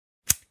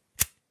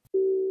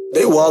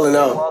They wildin'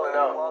 out.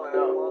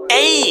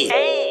 Hey.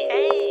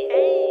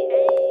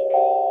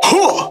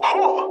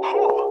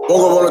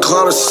 Woke up on a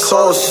cloud of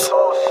sauce.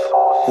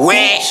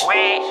 Wet.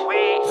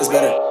 That's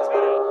better.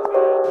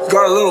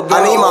 Got a little bit.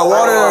 I need my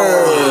water.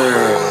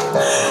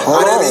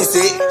 I done be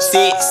sick.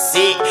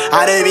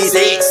 I done be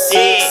sick.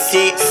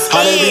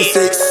 I done be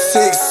sick.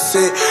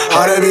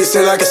 I done be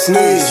sick like a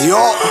sneeze. Yo.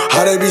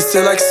 I done be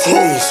sick like a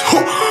sneeze.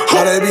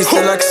 I done be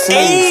sick like a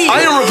sneeze.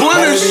 I am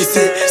replenished.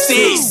 I done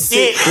be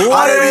sick.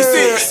 I done be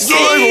sick.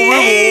 I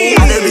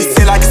done be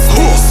sick like a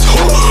sneeze.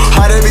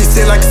 I done be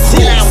sick like a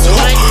sneeze.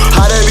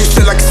 I done be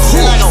sick like a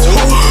sneeze.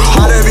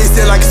 I done be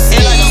sick like a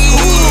sneeze.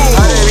 I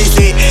done be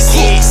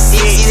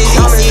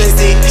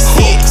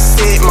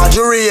sick. My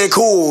jewelry ain't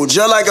cool,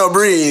 just like a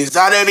breeze.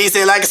 I done be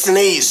sick like a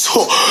sneeze.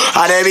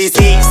 I done be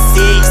sick.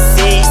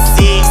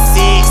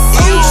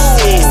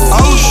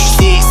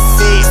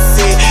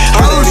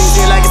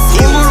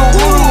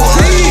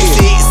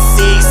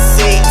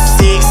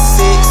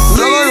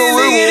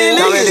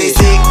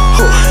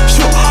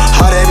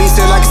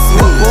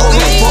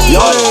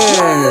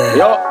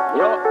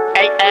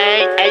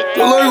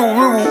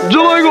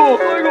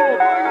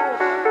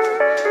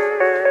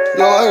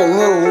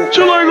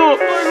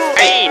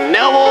 Ain't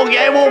never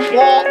gave a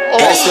fuck.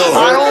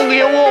 I don't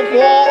give a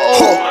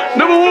fuck.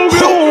 Never will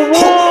give a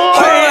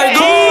fuck. My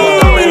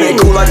diamond ain't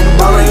cool like a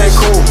diamond ain't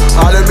cool.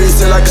 I done be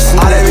sick like a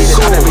sneeze.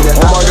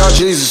 Oh my God,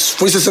 Jesus,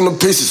 pieces in the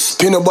pieces.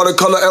 Peanut butter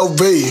color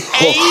LV.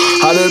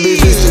 I done be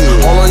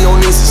feasting all on your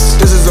nieces.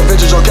 This is a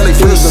vintage on Kelly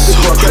Flips.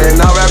 And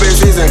now rapping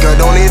season, cause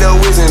don't need a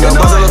reason. The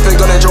buzzer look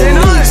fake on that Joe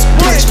knees.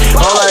 Bitch,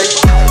 I'm like,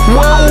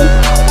 whoa,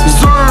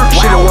 sir.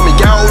 She don't want me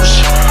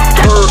gouged.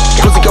 Her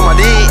pussy got my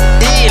D.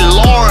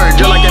 Lord,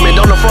 just like that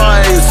McDonald's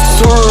fries.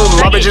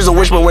 My bitch is a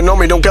wish, but when on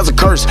me, don't cast a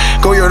curse.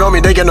 Go here on me,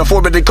 they can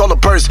afford, but they call a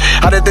purse.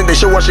 I didn't think they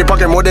should watch their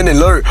pocket more than they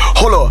learn.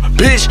 Hold up,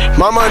 bitch,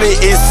 my money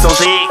is so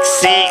sick.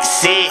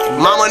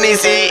 My money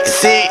sick.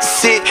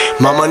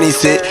 My money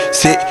sick.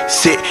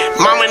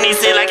 My money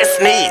sick like a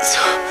sneeze.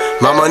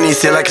 My money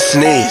sick like a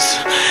sneeze.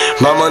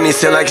 My money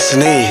sick like a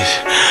sneeze.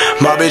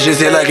 My bitch is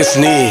sick like a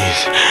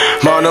sneeze.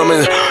 My name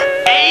is.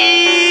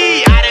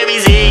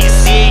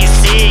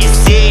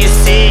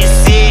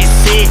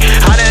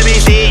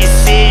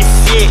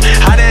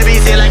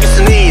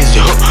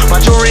 My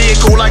jewelry is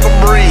cool like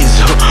a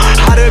breeze.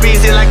 I done be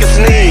sick like a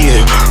sneeze.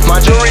 My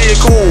jewelry is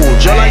cool,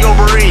 just like a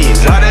breeze.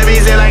 I done be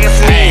sick like a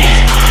sneeze.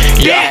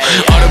 Yeah,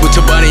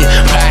 얼음부터 버린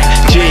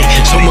발질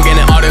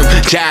손목에는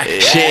얼음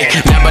자식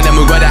나만의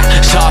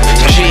물과다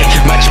섭취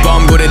마치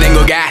범고래된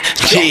것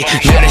같이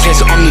나를 셀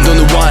수 없는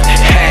돈을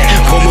원해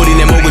보물이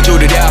내 목을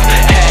조르려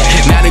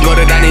해 나는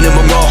걸어다니는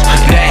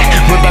봉고래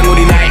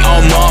물방울이 나의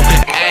온몸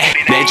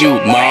내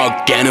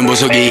주먹에는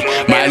보석이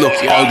말로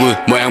얼굴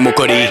모양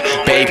목걸이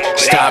Babe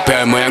stop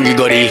별 모양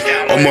귀걸이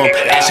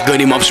온몸에서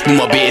끊임없이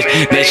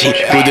뿜어빛 내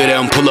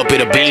친구들은 pull up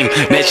with a beam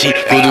내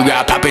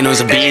친구들과 popping on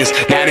some beans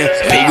나는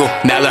피고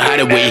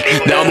날아하는 위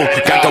너무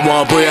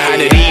가까워 보여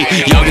하늘이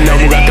여긴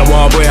너무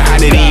가까워 보여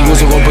하늘이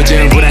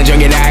고소공포증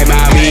불안정해 나의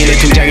마음이 내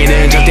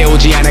등장에는 절대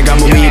오지 않아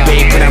가뭄이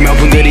베이프랑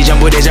명품들이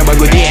전부 내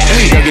잡아구니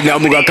여긴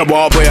너무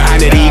가까워 보여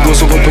하늘이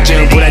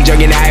고소공포증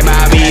불안정해 나의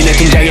마음이 내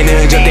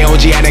등장에는 절대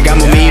오지 않아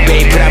가뭄이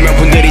베이프랑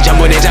명품들이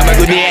전부 내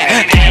잡아구니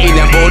에이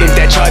난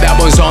보름대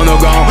쳐다본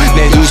손오공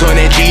내 두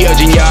손에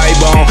쥐어진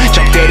여의봉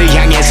적들을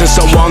향해서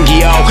쏘원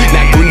기억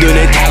난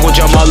군둔을 타고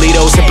저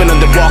멀리로 sipping on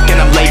the rock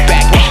and I'm laid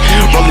back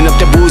rolling up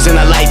the booze and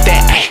I like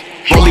that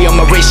rolling on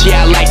my wrist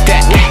yeah I like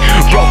that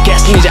broke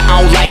ass nigga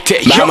I don't like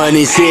that my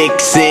money sick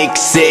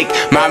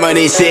my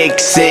money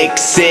sick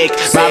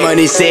my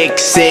money sick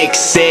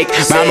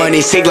my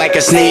money sick like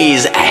a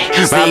sneeze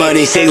my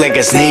money sick like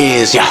a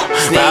sneeze yo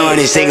my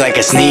money sick like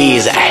a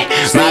sneeze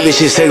my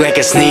bitch is sick like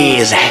a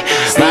sneeze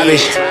my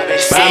bitch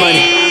my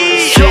money